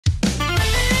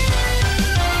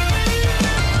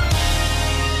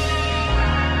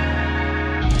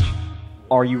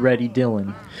Are you ready,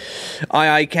 Dillon? Aye,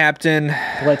 aye, Captain.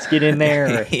 Let's get in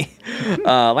there.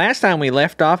 Last time we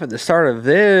left off at the start of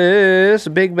this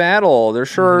big battle.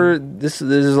 There's there's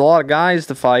a lot of guys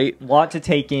to fight. A lot to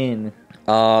take in.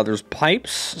 There's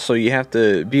pipes, so you have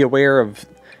to be aware of.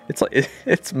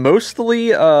 It's mostly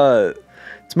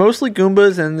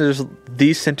Goombas, and there's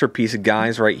these centerpiece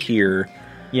guys right here.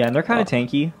 Yeah, and they're kind of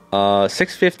tanky.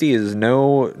 650 is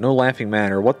no laughing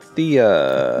matter. What's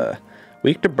the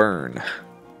weak to burn?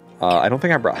 I don't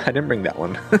think I didn't bring that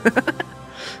one.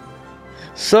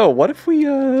 So what if we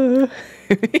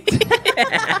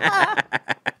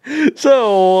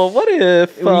So what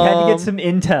if we had to get some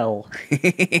intel?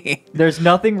 There's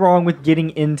nothing wrong with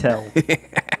getting intel.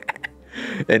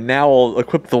 And now I'll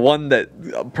equip the one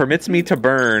that permits me to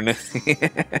burn.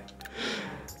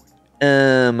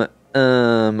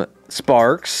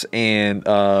 Sparks, and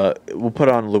we'll put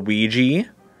on Luigi,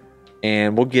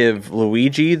 and we'll give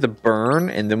Luigi the burn,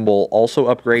 and then we'll also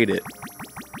upgrade it.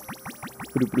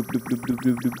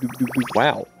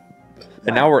 Wow.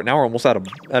 And now we're almost out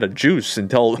of juice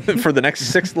until for the next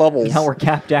 6 levels. Now we're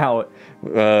capped out.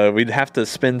 We'd have to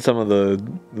spend some of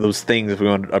those things if we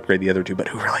wanted to upgrade the other 2, but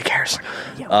who really cares?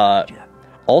 Yeah,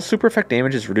 all super effect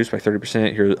damage is reduced by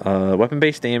 30%. Here,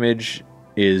 weapon-based damage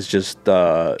is just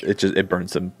it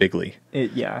burns them bigly.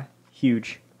 Yeah,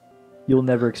 huge. You'll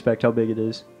never expect how big it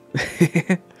is.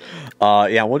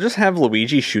 Yeah, we'll just have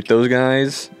Luigi shoot those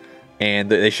guys, and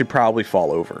they should probably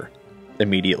fall over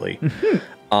immediately.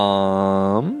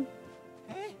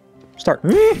 Start.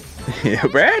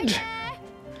 Brad.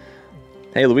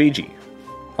 Hey, Luigi.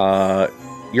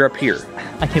 You're up here.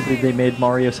 I can't believe they made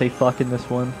Mario say fuck in this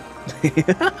one.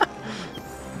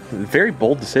 Very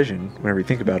bold decision whenever you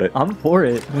think about it. I'm for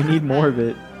it. We need more of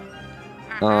it.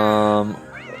 Oh,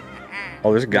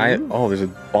 there's a guy. Oh, there's a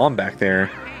bomb back there.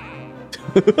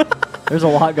 There's a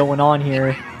lot going on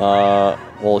here.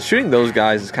 Well, shooting those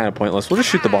guys is kind of pointless. We'll just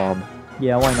shoot the bomb.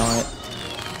 Yeah, why not?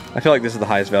 I feel like this is the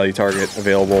highest value target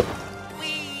available.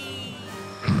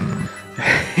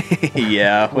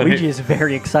 Yeah. Luigi is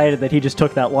very excited that he just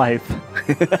took that life.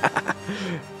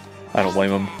 I don't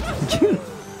blame him.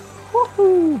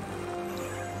 Woohoo!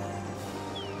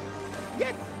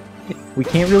 We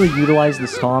can't really utilize the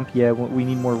stomp yet. We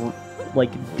need more,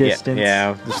 like, distance.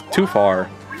 Yeah, just too far.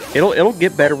 It'll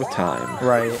get better with time.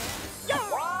 Right.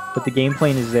 But the game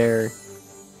plan is there.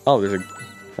 Oh, there's a...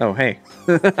 Oh, hey.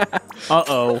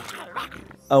 Uh-oh.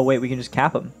 Oh, wait, we can just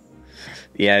cap him.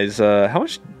 Yeah, how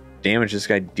much damage does this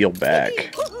guy deal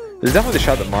back? This is definitely the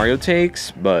shot that Mario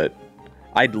takes, but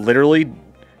I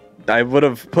would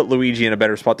have put Luigi in a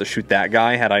better spot to shoot that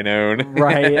guy had I known.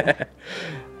 Right.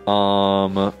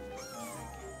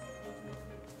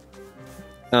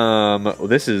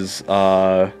 This is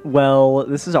Well,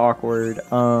 this is awkward.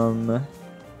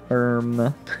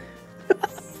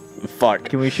 Fuck.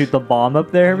 Can we shoot the bomb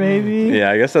up there, maybe? Yeah,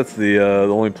 I guess that's the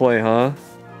only play, huh?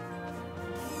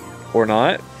 Or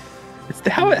not?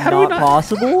 How do we not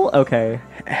possible? Okay.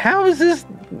 How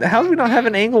do we not have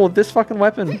an angle with this fucking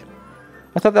weapon?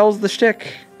 I thought that was the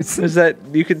shtick. Is that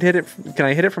you could hit it? Can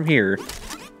I hit it from here?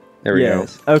 There we go.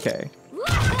 Okay.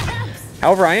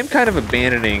 However, I am kind of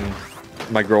abandoning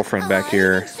my girlfriend back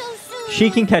here. She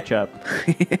can catch up.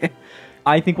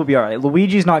 I think we'll be alright.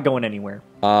 Luigi's not going anywhere.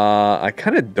 I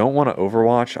kind of don't want to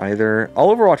Overwatch either.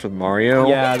 I'll Overwatch with Mario.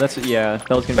 Yeah, that was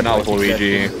gonna. But not with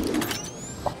Luigi.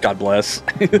 God bless.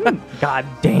 God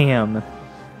damn.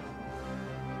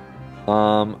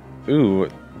 Ooh,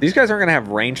 these guys aren't gonna have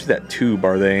range to that tube,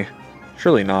 are they?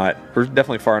 Surely not. We're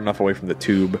definitely far enough away from the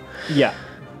tube. Yeah.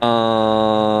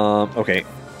 Okay,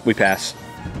 we pass.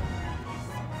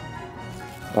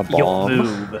 A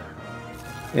bomb.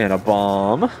 And a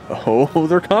bomb. Oh,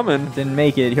 they're coming. Didn't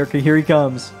make it. Here he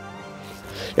comes.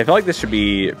 Yeah, I feel like this should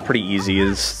be pretty easy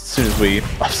as soon as we...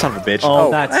 Oh, son of a bitch.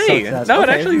 Oh, that's hey! So no, okay. it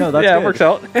actually... No, that's yeah, good. It works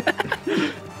out.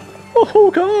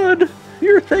 Oh, God.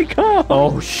 Here they come.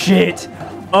 Oh, shit.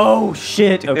 Oh,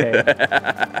 shit. Okay.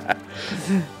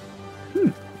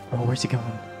 Oh, where's he going?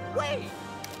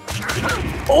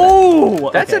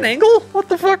 Oh! That's an angle? What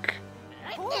the fuck?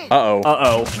 Uh-oh.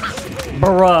 Uh-oh.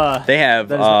 Bruh. They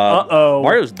have... uh-oh.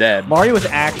 Mario's dead. Mario is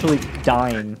actually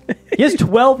dying. He has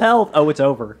 12 health. Oh, it's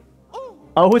over.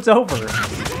 Oh, it's over.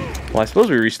 Well, I suppose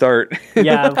we restart.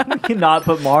 Yeah, we cannot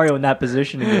put Mario in that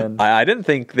position again. I didn't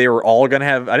think they were all going to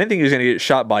have... I didn't think he was going to get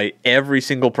shot by every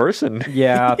single person.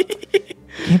 Yeah.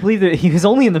 Can't believe that he was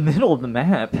only in the middle of the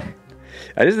map.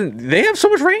 I didn't... They have so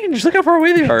much range. Look how far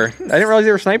away they are. I didn't realize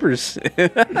they were snipers.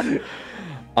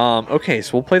 Okay,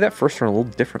 so we'll play that first one a little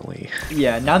differently.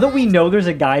 Yeah, now that we know there's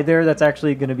a guy there, that's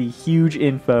actually going to be huge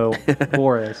info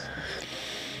for us.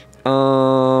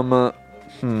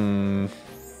 Do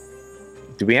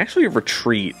we actually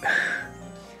retreat?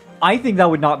 I think that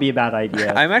would not be a bad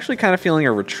idea. I'm actually kind of feeling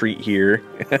a retreat here.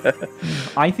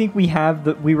 I think we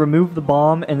remove the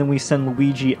bomb and then we send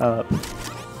Luigi up.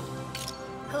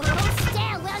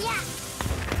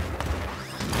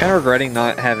 Kind of regretting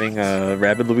not having a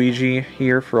Rabbid Luigi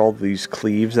here for all these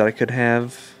cleaves that I could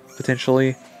have,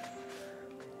 potentially.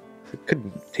 I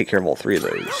could take care of all 3 of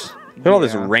those. Look at all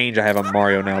this range I have on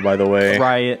Mario now, by the way.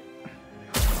 Right.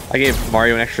 I gave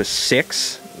Mario an extra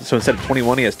 6, so instead of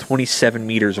 21, he has 27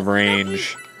 meters of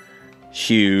range.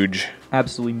 Huge.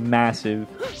 Absolutely massive.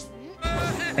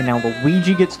 And now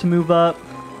Luigi gets to move up.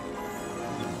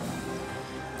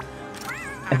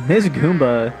 And this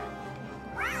Goomba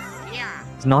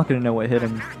is not going to know what hit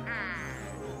him.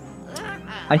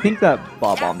 I think that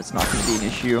Bob Bomb is not going to be an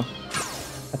issue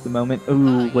at the moment.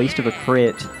 Ooh, waste of a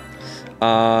crit.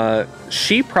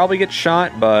 She probably gets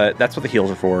shot, but that's what the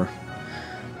heals are for.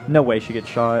 No way she gets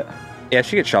shot. Yeah,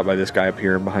 she gets shot by this guy up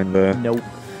here behind the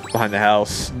behind the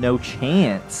house. No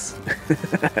chance.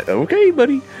 Okay,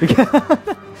 buddy.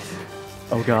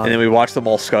 Oh god. And then we watch them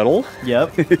all scuttle.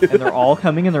 Yep. And they're all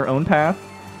coming in their own path.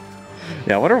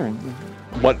 Yeah, I wonder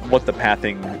what the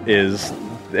pathing is.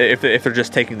 If they're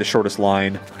just taking the shortest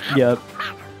line. Yep.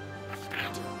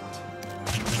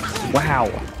 Wow.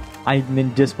 I'm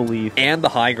in disbelief. And the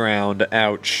high ground.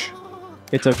 Ouch.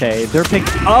 It's okay. They're picking.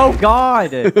 Oh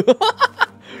god!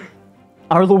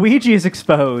 Our Luigi is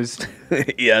exposed.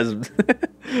 Yes.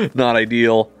 Not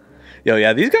ideal. Yo,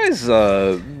 yeah, these guys.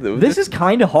 This is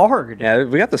kind of hard. Yeah,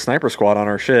 we got the sniper squad on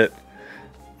our shit.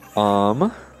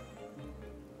 I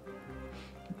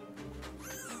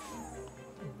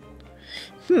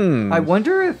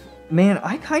wonder if, man,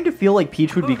 I kind of feel like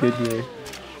Peach would be good here.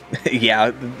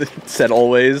 Yeah, said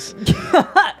always.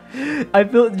 I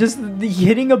feel just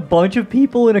hitting a bunch of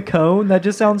people in a cone, that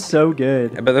just sounds so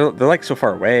good. But they're like so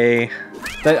far away.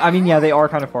 I mean, yeah, they are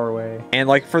kind of far away. And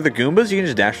like for the Goombas, you can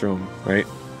just dash through them, right?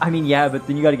 I mean, yeah, but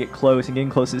then you got to get close, and getting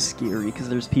close is scary because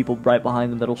there's people right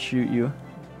behind them that'll shoot you.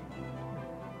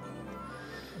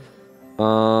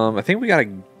 I think we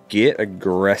gotta get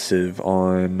aggressive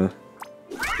on.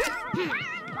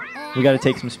 We got to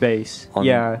take some space.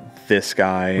 Yeah. This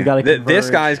guy. We gotta this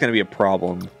guy is gonna be a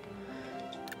problem.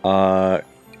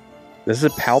 This is a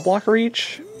POW block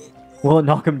reach. Will it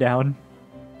knock him down?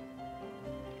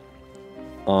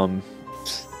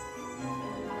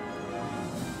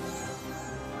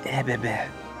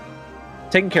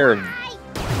 Taking care of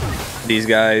these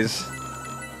guys.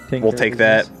 We'll take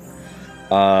that.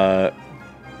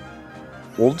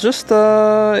 We'll just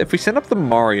if we send up the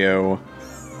Mario,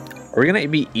 are we gonna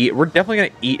we're definitely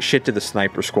gonna eat shit to the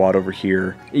sniper squad over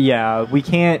here. Yeah, we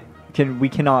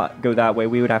cannot go that way.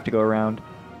 We would have to go around.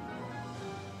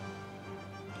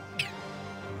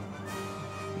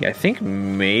 Yeah, I think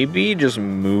maybe just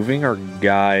moving our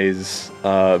guys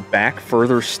back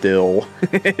further still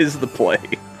is the play.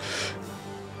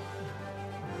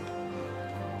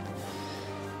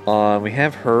 We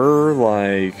have her,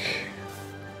 like...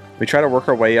 We try to work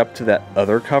our way up to that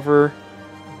other cover.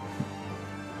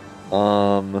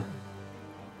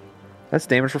 That's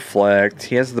damage reflect.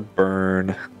 He has the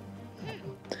burn.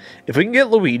 If we can get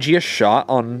Luigi a shot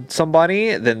on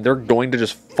somebody, then they're going to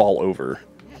just fall over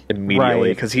immediately.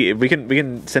 Because we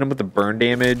can send him with the burn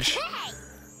damage.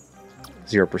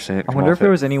 0%. I wonder if there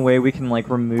was any way we can like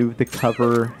remove the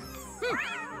cover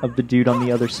of the dude on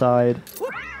the other side.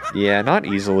 Yeah, not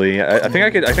easily. I think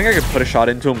I could put a shot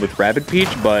into him with Rabbid Peach,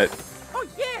 but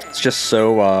it's just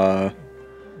so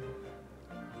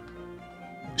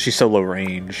she's so low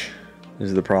range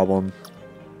is the problem.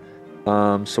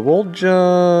 So we'll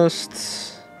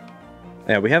just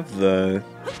we have the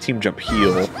team jump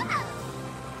heal.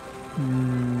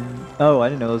 Oh, I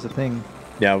didn't know that was a thing.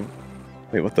 Yeah.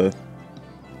 Wait, what the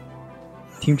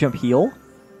team jump heal?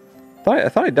 I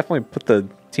thought I definitely put the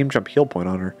team jump heal point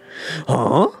on her.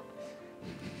 Huh?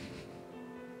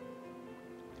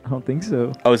 I don't think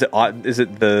so. Oh, is it like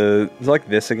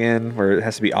this again, where it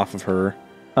has to be off of her?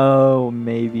 Oh,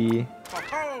 maybe.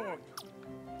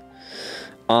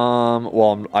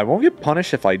 Well, I won't get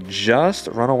punished if I just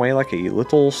run away like a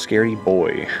little scary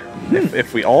boy.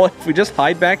 if we just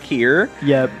hide back here,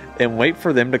 yep, and wait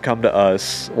for them to come to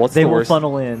us, they will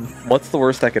funnel in. What's the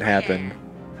worst that could happen?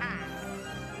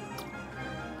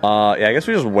 Yeah, I guess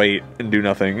we just wait and do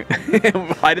nothing.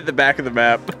 Hide at the back of the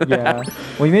map. Yeah.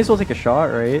 Well, you may as well take a shot,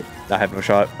 right? I have no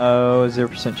shot. Oh,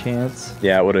 0% chance.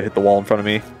 Yeah, it would have hit the wall in front of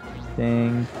me.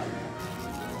 Dang.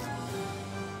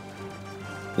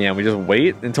 Yeah, we just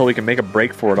wait until we can make a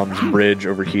break for it on this bridge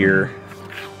over here.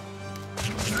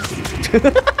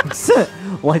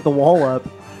 Light the wall up.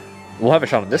 We'll have a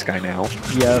shot on this guy now.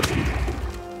 Yep.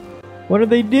 What are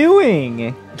they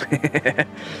doing?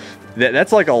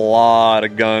 That's like a lot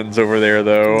of guns over there,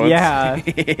 though. Yeah.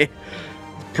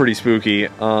 Pretty spooky.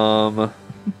 How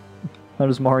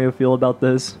does Mario feel about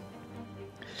this?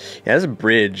 Yeah, this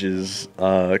bridge is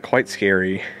quite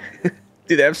scary.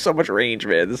 Dude, they have so much range,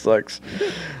 man. This sucks.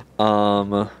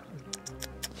 Now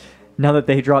that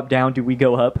they drop down, do we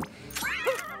go up?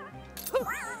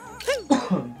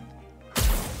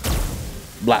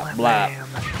 Blah, blah.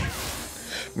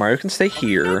 Mario can stay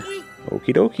here.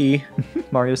 Okie dokie.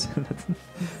 Mario's...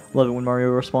 Love it when Mario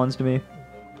responds to me.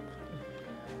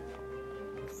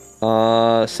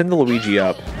 Send the Luigi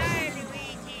up.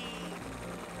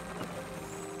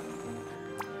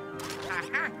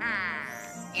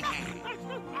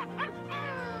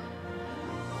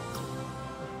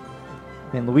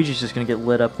 Man, Luigi's just gonna get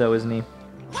lit up though, isn't he?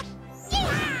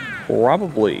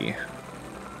 Probably.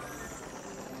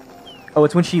 Oh,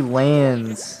 it's when she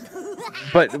lands.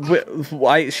 But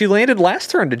why? She landed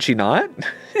last turn, did she not?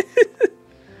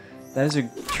 That is a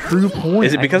true point.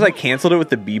 Is it because I canceled it with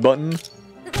the B button?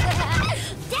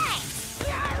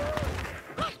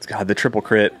 God, the triple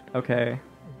crit. Okay.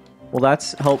 Well,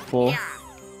 that's helpful.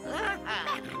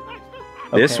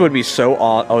 This Okay. would be so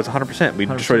odd. Oh, it's 100%. We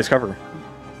destroy this cover.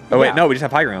 Oh, wait, Yeah. no, we just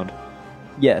have high ground.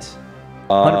 Yes.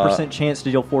 100% chance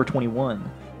to deal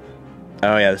 421.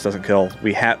 Oh, yeah, this doesn't kill.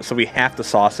 We have to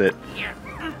sauce it.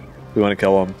 We want to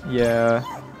kill him. Yeah.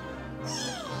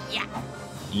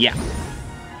 Yeah.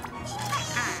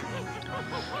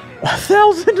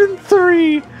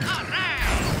 1,003!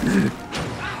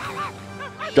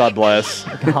 God bless.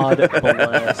 God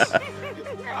bless.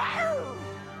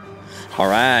 All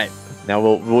right. Now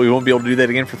we won't be able to do that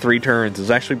again for 3 turns. It's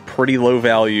actually pretty low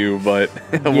value, but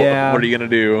Yeah. what are you gonna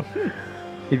do?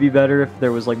 It'd be better if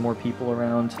there was like more people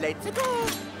around.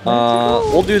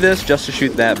 We'll do this just to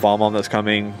shoot that bomb that's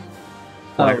coming.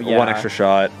 One extra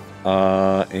shot.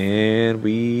 And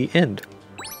we end.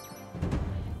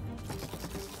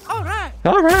 All right.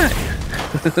 All right.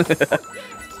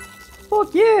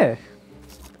 Fuck yeah.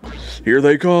 Here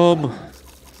they come.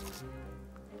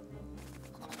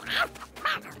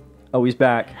 Oh, he's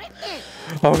back.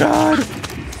 Oh god.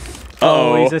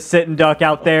 Oh, he's a sitting duck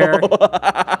out there.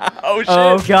 Oh shit.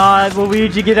 Oh god,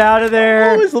 Luigi, get out of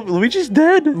there. Oh, Luigi's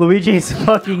dead. Luigi's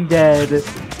fucking dead.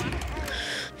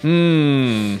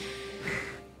 I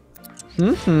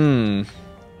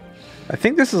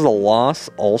think this is a loss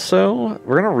also.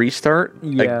 We're going to restart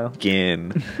Yeah.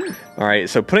 again. All right,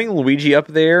 so putting Luigi up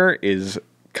there is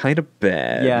kind of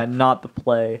bad. Yeah, not the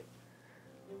play.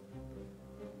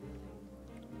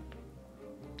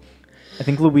 I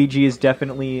think Luigi is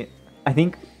definitely... I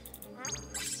think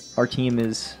our team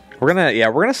is... We're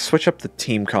gonna switch up the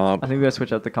team comp. I think we gotta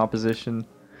switch out the composition.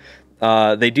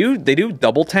 They do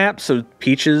double tap, so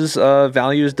Peach's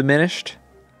value is diminished.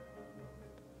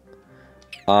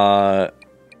 But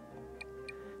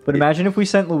imagine if we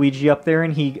sent Luigi up there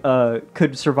and he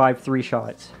could survive 3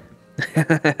 shots.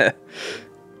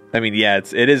 I mean, yeah,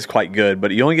 it is quite good,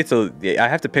 but you only get to... I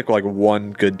have to pick like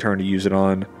one good turn to use it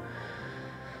on.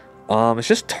 It's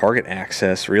just target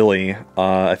access, really.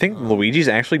 I think Luigi's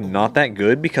actually not that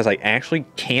good because I actually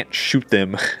can't shoot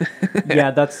them.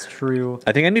 Yeah, that's true.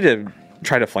 I think I need to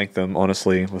try to flank them,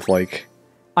 honestly, with like...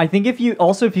 I think if you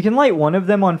can light one of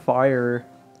them on fire,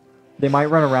 they might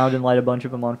run around and light a bunch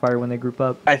of them on fire when they group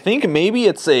up. I think maybe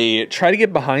it's a try to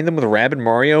get behind them with Rabbids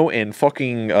Mario and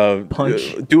fucking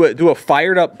punch. Do a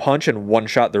fired up punch and one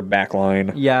shot their back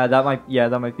line. Yeah, that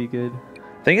might be good.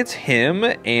 I think it's him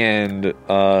and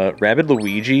Rabbids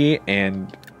Luigi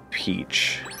and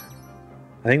Peach.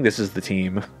 I think this is the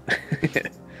team.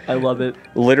 I love it.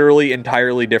 Literally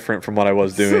entirely different from what I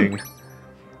was doing.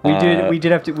 We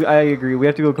did have to. I agree. We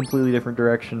have to go a completely different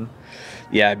direction.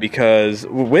 Yeah, because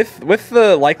with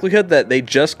the likelihood that they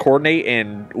just coordinate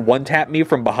and one tap me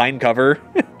from behind cover.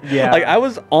 Yeah. Like I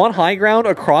was on high ground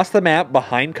across the map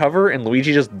behind cover and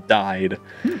Luigi just died.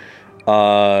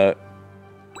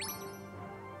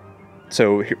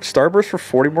 So here, Starburst for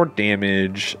 40 more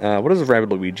damage. What does Rabbids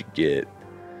Luigi get?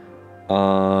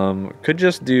 Could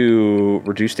just do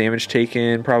reduced damage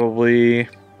taken probably.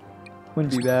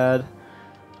 Wouldn't be bad.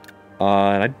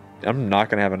 And I'm not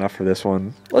gonna have enough for this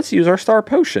one. Let's use our Star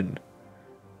Potion.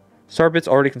 Star Bits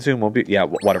already consumed. Won't be. Yeah,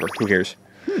 whatever. Who cares?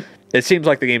 It seems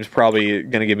like the game's probably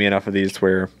gonna give me enough of these to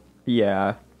where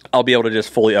Yeah. I'll be able to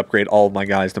just fully upgrade all of my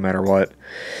guys no matter what.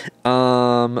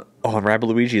 Oh, and Rabbids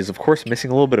Luigi is of course missing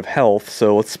a little bit of health,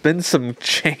 so let's spend some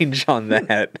change on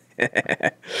that.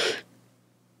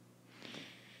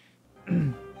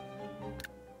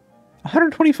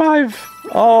 125.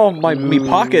 Oh, me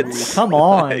pockets. Come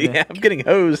on. Yeah, I'm getting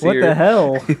hosed What here. the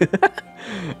hell?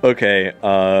 Okay,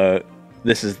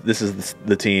 this is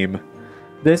the team.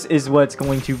 This is what's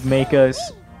going to make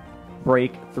us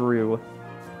break through.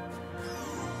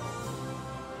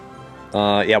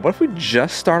 Yeah, what if we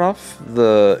just start off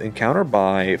the encounter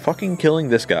by fucking killing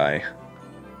this guy?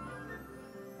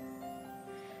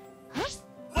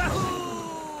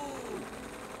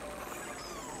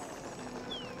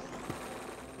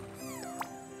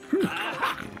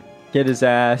 Get his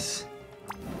ass.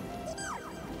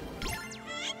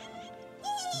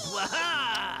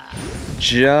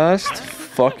 Just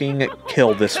fucking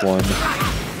kill this one.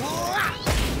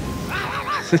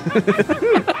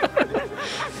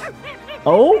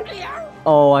 Oh?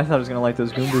 Oh, I thought I was gonna light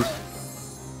those Goombas.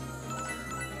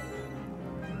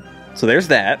 So there's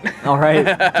that. Alright,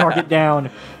 target down.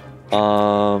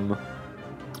 Not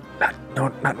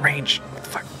range.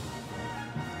 Fuck.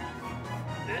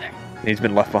 He's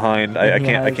been left behind. I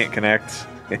can't connect.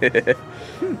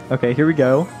 Okay, here we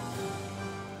go.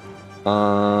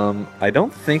 I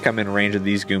don't think I'm in range of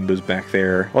these Goombas back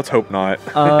there. Let's hope not.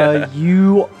 I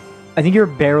think you're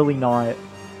barely not.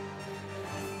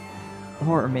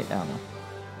 Or maybe, I don't know.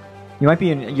 You might be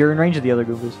you're in range of the other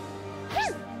Goombas.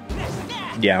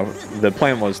 Yeah, the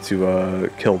plan was to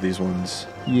kill these ones.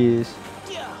 Yes.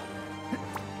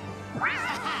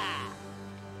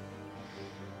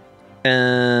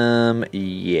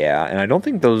 Yeah, and I don't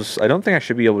think I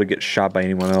should be able to get shot by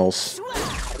anyone else.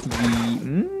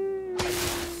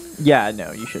 Yeah,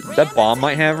 no, you shouldn't. That bomb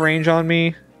might have range on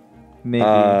me. Maybe.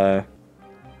 I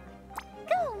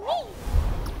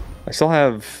still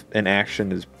have an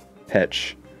action as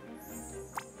Petch.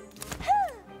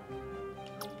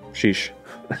 Sheesh.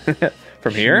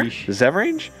 From here? Sheesh. Does that have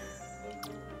range?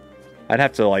 I'd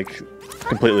have to, like,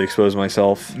 completely expose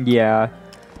myself. Yeah.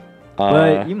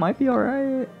 But you might be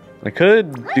alright. I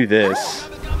could do this.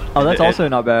 Oh, that's also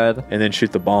not bad. And then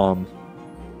shoot the bomb.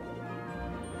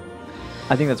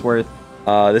 I think that's worth.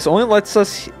 This only lets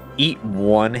us eat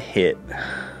one hit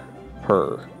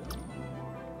per.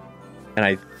 And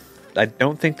I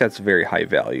don't think that's very high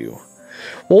value.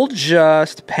 We'll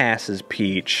just pass as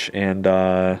Peach, and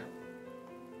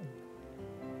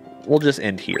we'll just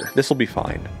end here. This will be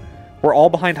fine. We're all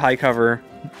behind high cover.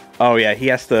 Oh yeah, he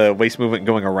has the waste movement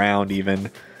going around even,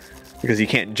 because he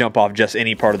can't jump off just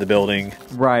any part of the building.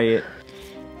 Right.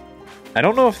 I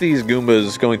don't know if these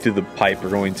Goombas going through the pipe are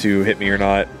going to hit me or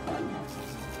not.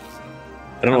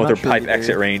 I don't know what their pipe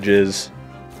exit range is.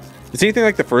 It's anything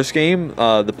like the first game,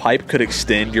 the pipe could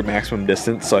extend your maximum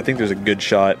distance, so I think there's a good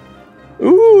shot.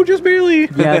 Ooh, just barely!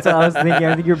 Yeah, that's what I was thinking.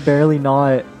 I think you're barely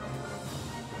not.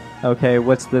 Okay,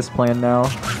 what's this plan now?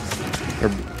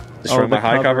 Destroy my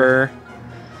high cover.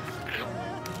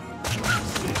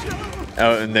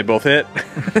 Oh, and they both hit.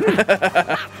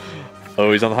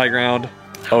 Oh, he's on the high ground.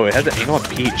 Oh, it had the angle on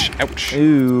Peach. Ouch.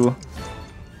 Ooh.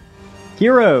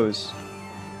 Heroes!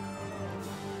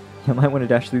 I might want to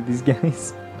dash through these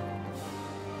guys.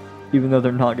 Even though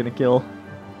they're not going to kill.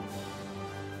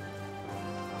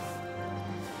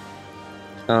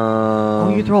 Oh,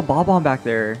 you can throw a Bob-omb back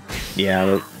there. Yeah,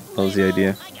 that was the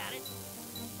idea.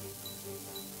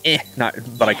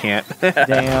 But I can't.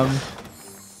 Damn.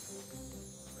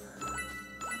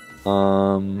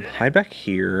 Hide back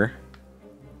here.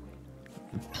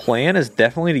 The plan is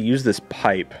definitely to use this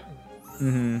pipe.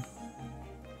 Mm-hmm.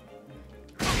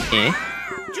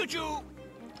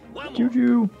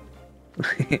 Choo-choo.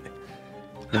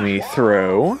 Let me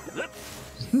throw.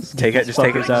 Take out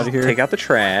the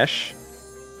trash.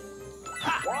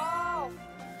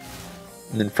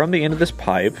 And then from the end of this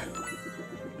pipe,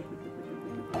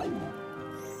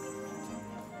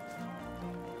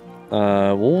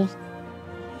 we'll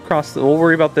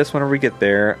worry about this whenever we get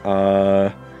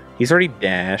there. He's already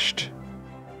dashed.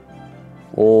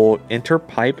 We'll enter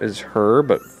pipe as her,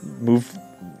 but move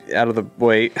out of the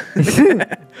way.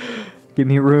 Give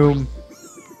me room.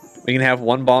 We can have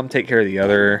one bomb take care of the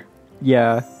other.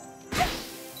 Yeah.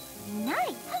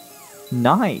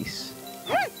 Nice.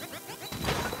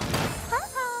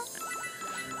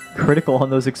 Critical on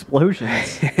those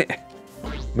explosions.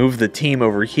 Move the team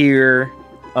over here.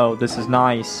 Oh, this is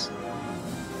nice.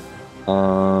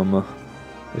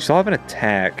 We still have an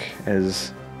attack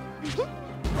as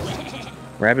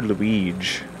Rabid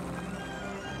Luigi.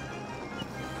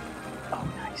 Oh,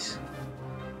 nice.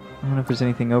 I don't know if there's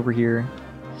anything over here.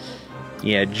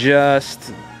 Yeah,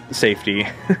 just safety.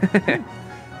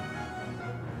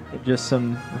 Just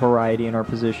some variety in our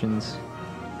positions.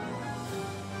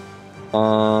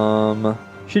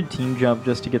 Should team jump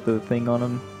just to get the thing on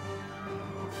him.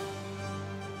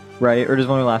 Right, or does it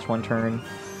only last one turn?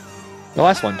 The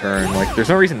last one turn. Like, there's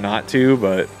no reason not to,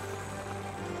 but...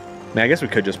 I mean, I guess we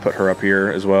could just put her up here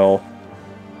as well.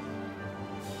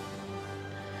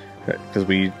 Because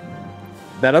we...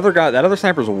 That other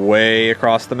sniper's way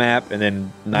across the map, and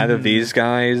then neither of these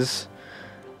guys...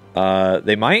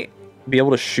 they might be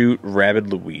able to shoot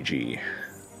Rabid Luigi.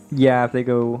 Yeah, if they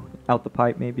go out the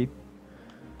pipe, maybe.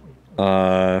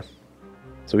 So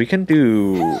we can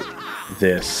do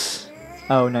this.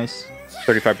 Oh, nice.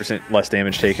 35% less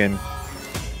damage taken.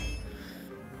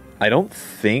 I don't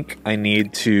think I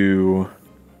need to...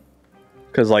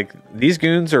 Because, like, these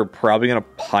goons are probably going to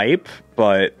pipe,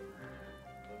 but...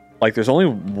 Like, there's only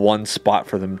one spot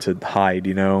for them to hide,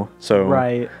 you know? So...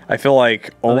 Right. I feel like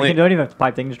only... they don't even have to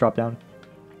pipe, they can just drop down.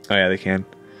 Oh, yeah, they can.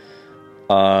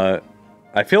 I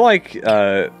feel like...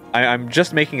 I'm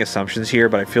just making assumptions here,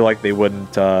 but I feel like they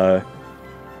wouldn't...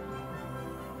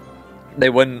 They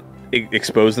wouldn't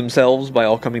expose themselves by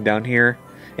all coming down here.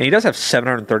 And he does have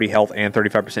 730 health and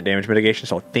 35% damage mitigation,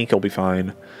 so I think he'll be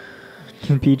fine.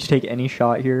 Can Peach take any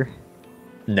shot here?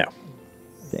 No.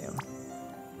 Damn.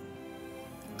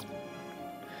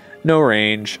 No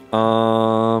range.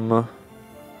 Yeah,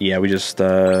 we just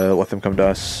let them come to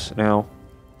us now.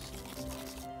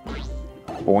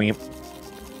 Boing.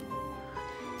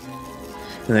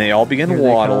 And they all begin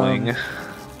waddling.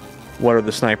 What are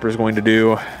the snipers going to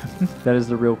do? That is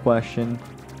the real question.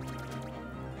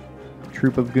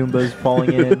 Troop of Goombas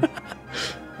falling in.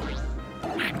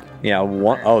 Yeah,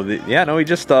 yeah, no, he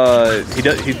just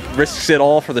he risks it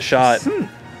all for the shot. Yeah,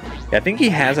 I think he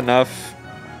has enough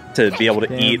to be able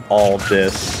to eat all of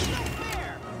this.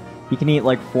 He can eat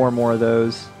like 4 more of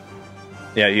those.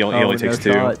 Yeah, he only takes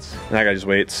 2. Shots. And that guy just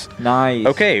waits. Nice.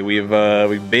 Okay, we've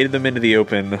baited them into the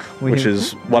open, which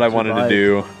is what I wanted to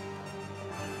do.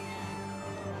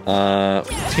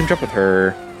 Team jump with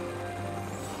her.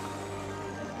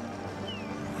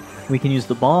 We can use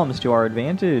the bombs to our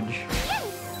advantage.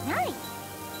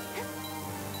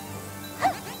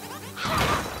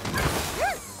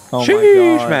 Oh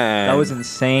Sheesh, my god, man. that was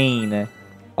insane.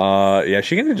 Yeah,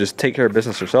 she can just take care of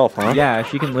business herself, huh? Yeah,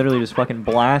 she can literally just fucking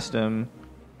blast him.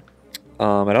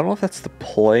 I don't know if that's the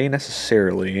play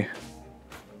necessarily.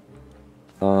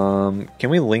 Can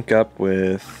we link up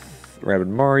with Rabbid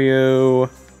Mario?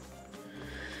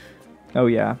 Oh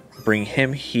yeah. Bring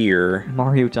him here.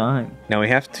 Mario time. Now we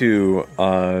have to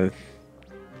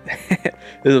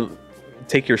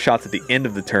take your shots at the end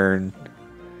of the turn.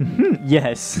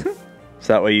 Yes.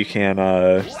 So that way you can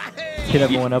get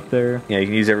everyone up there. Yeah, you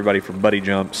can use everybody for buddy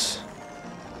jumps.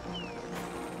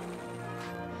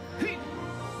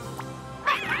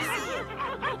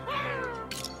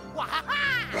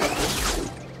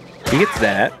 He gets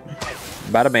that.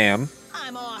 Bada bam.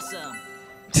 I'm awesome.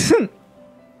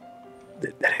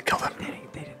 That didn't kill them. They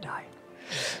didn't die.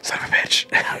 Son of a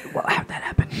bitch. How'd that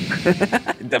happen?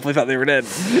 Definitely thought they were dead.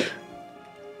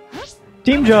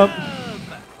 Team jump.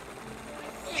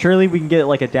 Surely we can get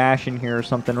like a dash in here or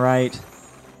something, right?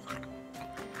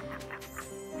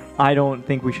 I don't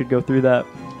think we should go through that.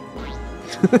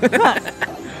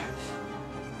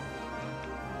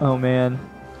 Oh man.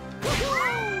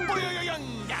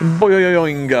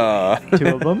 Boyoyoinga.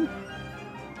 2 of them.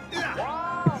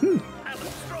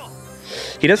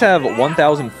 He does have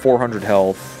 1,400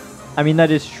 health. I mean,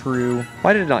 that is true.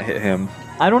 Why did it not hit him?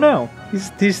 I don't know.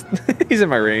 He's he's in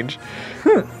my range.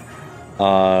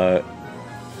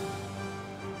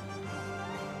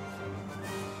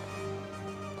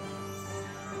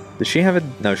 Does she have a...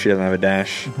 No, she doesn't have a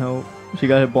dash. No, she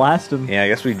got to blast him. Yeah, I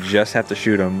guess we just have to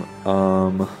shoot him.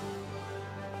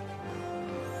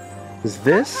 Is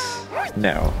this...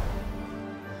 No.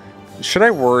 Should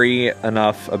I worry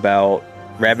enough about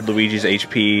Rabid Luigi's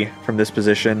HP from this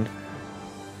position?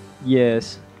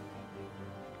 Yes.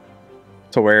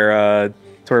 To where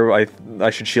I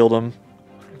should shield him?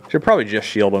 Should probably just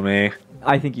shield him, eh?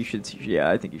 I think you should...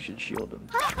 Yeah, I think you should shield him.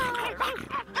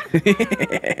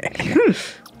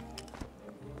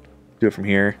 Do it from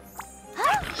here.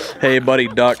 Hey, buddy,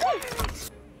 duck.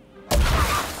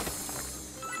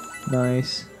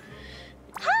 Nice.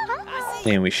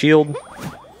 And we shield.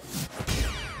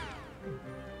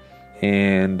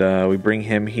 And we bring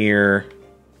him here.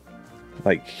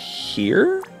 Like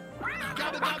here?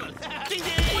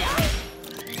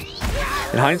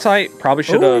 In hindsight, probably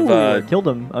should have... killed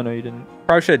him. Oh, no, you didn't.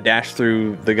 Probably should have dashed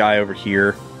through the guy over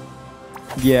here.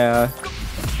 Yeah.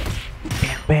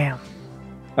 Bam, bam.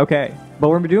 Okay,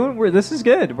 but this is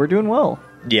good. We're doing well.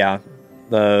 Yeah,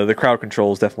 the crowd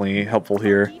control is definitely helpful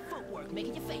here.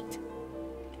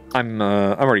 I'm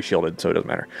already shielded, so it doesn't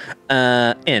matter.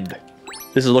 End.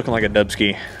 This is looking like a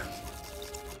dubski.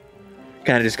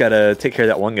 Kind of just gotta take care of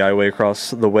that one guy way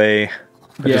across the way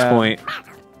at this point.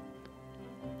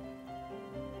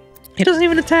 He doesn't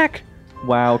even attack.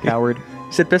 Wow, coward.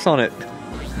 He said piss on it.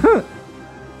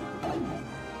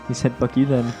 He said fuck you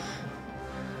then.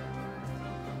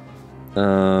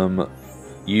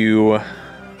 You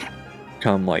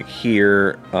come like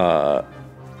here.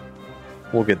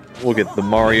 We'll get the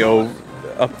Mario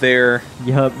up there.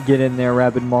 Yup, get in there,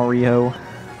 Rabbid Mario.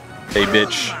 Hey,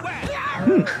 bitch.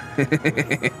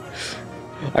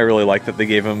 I really like that they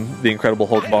gave him the Incredible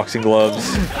Hulk boxing gloves.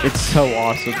 It's so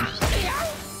awesome.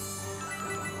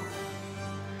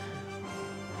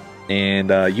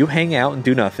 And you hang out and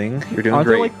do nothing. You're doing Aren't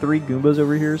great. there like 3 Goombas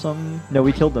over here or something? No,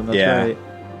 we killed them. That's Yeah. right.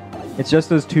 It's just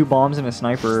those 2 bombs and a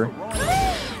sniper.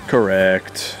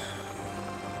 Correct.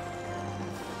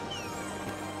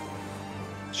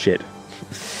 Shit.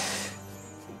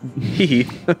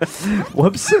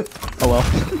 Whoops. Oh well.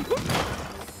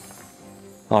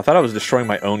 Oh, I thought I was destroying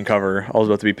my own cover. I was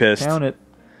about to be pissed. Count it.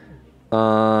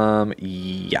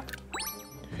 Yeah.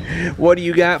 What do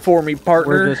you got for me,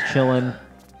 partner? We're just chilling.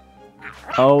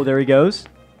 Oh, there he goes.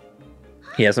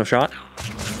 He has no shot.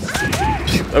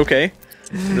 Okay.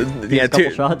 Yeah, couple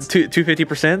shots.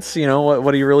 250%. You know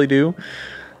what do you really do?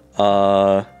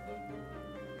 We'll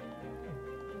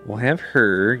have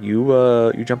her.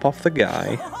 You jump off the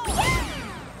guy.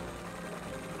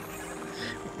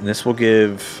 And this will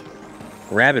give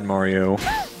Rabbid Mario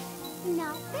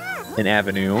an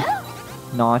avenue.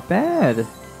 Not bad.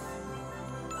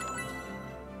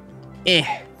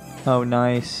 Eh. Oh,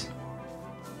 nice.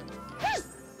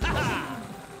 I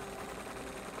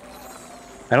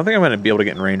don't think I'm going to be able to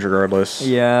get in range regardless.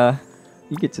 Yeah.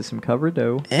 You get to some cover,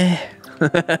 though. Eh.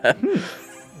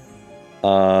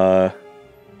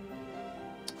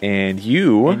 And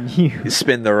you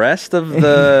spend the rest of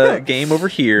the game over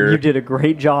here. You did a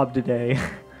great job today.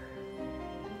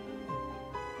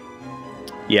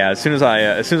 Yeah, as soon as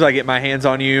I get my hands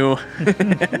on you,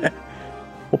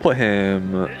 we'll put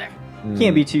him.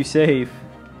 Can't be too safe.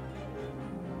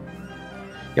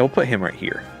 Yeah, we'll put him right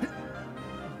here.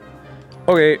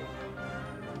 Okay.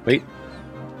 Wait.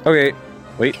 Okay.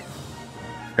 Wait.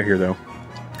 Right here, though.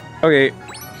 Okay.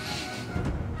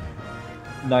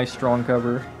 Nice strong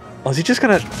cover. Oh, is he just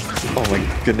gonna... Oh my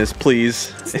goodness, please.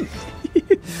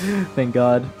 Thank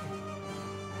God.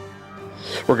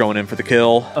 We're going in for the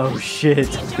kill. Oh shit.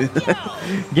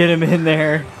 Get him in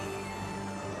there.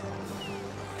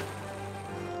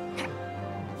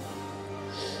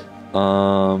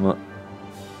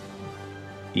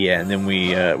 Yeah, and then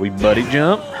we buddy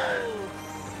jump.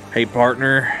 Hey,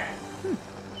 partner.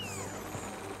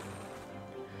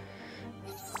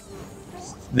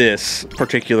 This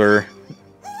particular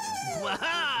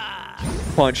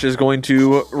punch is going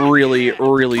to really,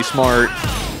 really smart.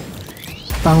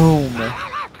 Boom.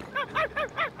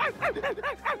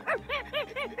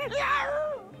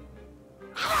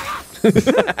 Gets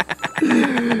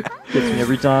me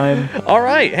every time. All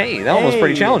right, hey, that one was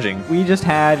pretty challenging. We just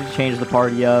had to change the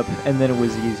party up, and then it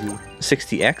was easy.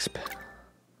 60 exp.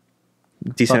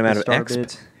 Decent amount of exp.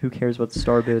 Bits. Who cares about the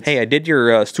star bits? Hey, I did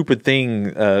your stupid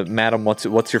thing, madam. What's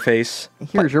your face?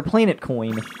 Here's your planet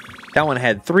coin. That one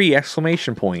had 3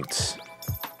 exclamation points.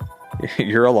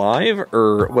 You're alive,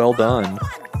 or well done?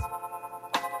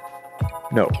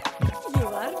 No.